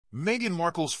Meghan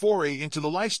Markle's foray into the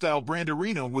lifestyle brand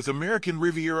arena with American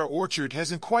Riviera Orchard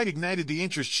hasn't quite ignited the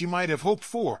interest she might have hoped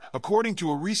for, according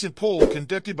to a recent poll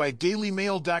conducted by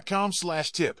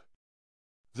dailymail.com/tip.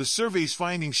 The survey's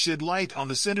findings shed light on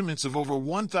the sentiments of over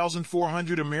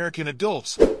 1,400 American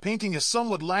adults, painting a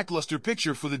somewhat lackluster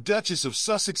picture for the Duchess of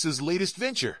Sussex's latest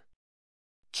venture.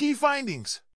 Key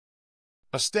findings: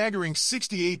 a staggering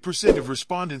 68% of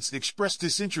respondents expressed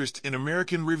disinterest in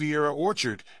American Riviera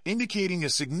Orchard, indicating a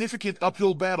significant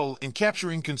uphill battle in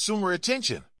capturing consumer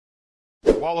attention.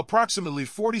 While approximately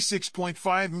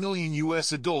 46.5 million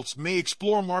U.S. adults may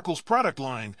explore Markle's product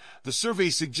line, the survey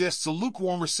suggests a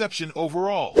lukewarm reception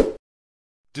overall.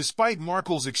 Despite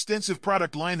Markle's extensive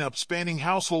product lineup spanning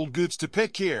household goods to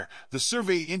pet care, the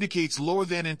survey indicates lower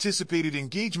than anticipated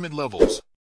engagement levels.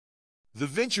 The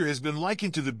venture has been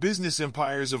likened to the business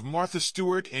empires of Martha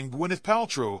Stewart and Gwyneth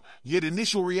Paltrow, yet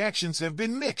initial reactions have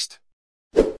been mixed.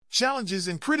 Challenges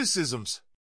and criticisms.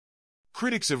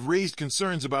 Critics have raised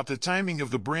concerns about the timing of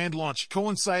the brand launch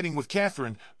coinciding with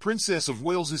Catherine, Princess of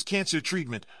Wales's cancer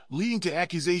treatment, leading to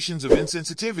accusations of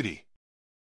insensitivity.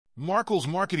 Markle's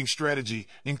marketing strategy,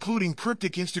 including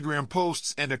cryptic Instagram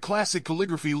posts and a classic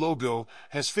calligraphy logo,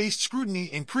 has faced scrutiny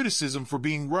and criticism for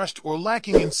being rushed or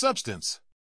lacking in substance.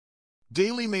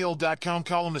 DailyMail.com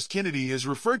columnist Kennedy has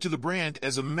referred to the brand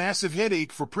as a massive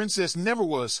headache for Princess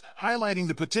Neverwas, highlighting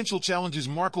the potential challenges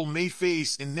Markle may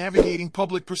face in navigating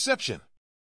public perception.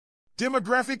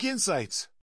 Demographic insights.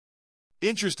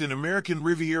 Interest in American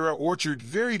Riviera Orchard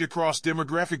varied across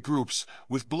demographic groups,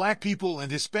 with Black people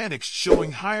and Hispanics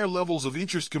showing higher levels of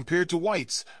interest compared to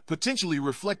whites, potentially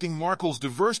reflecting Markle's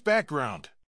diverse background.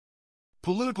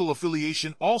 Political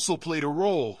affiliation also played a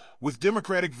role, with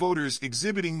Democratic voters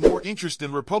exhibiting more interest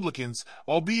than Republicans,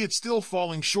 albeit still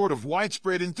falling short of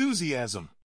widespread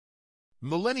enthusiasm.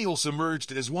 Millennials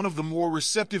emerged as one of the more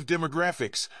receptive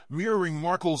demographics, mirroring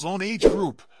Markle's own age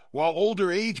group, while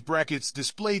older age brackets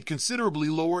displayed considerably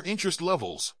lower interest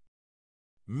levels.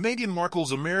 Meghan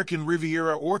Markle's American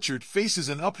Riviera Orchard faces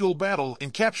an uphill battle in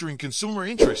capturing consumer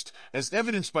interest, as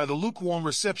evidenced by the lukewarm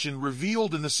reception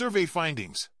revealed in the survey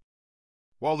findings.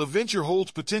 While the venture holds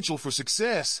potential for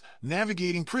success,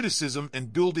 navigating criticism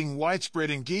and building widespread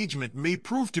engagement may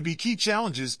prove to be key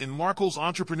challenges in Markle's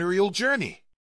entrepreneurial journey.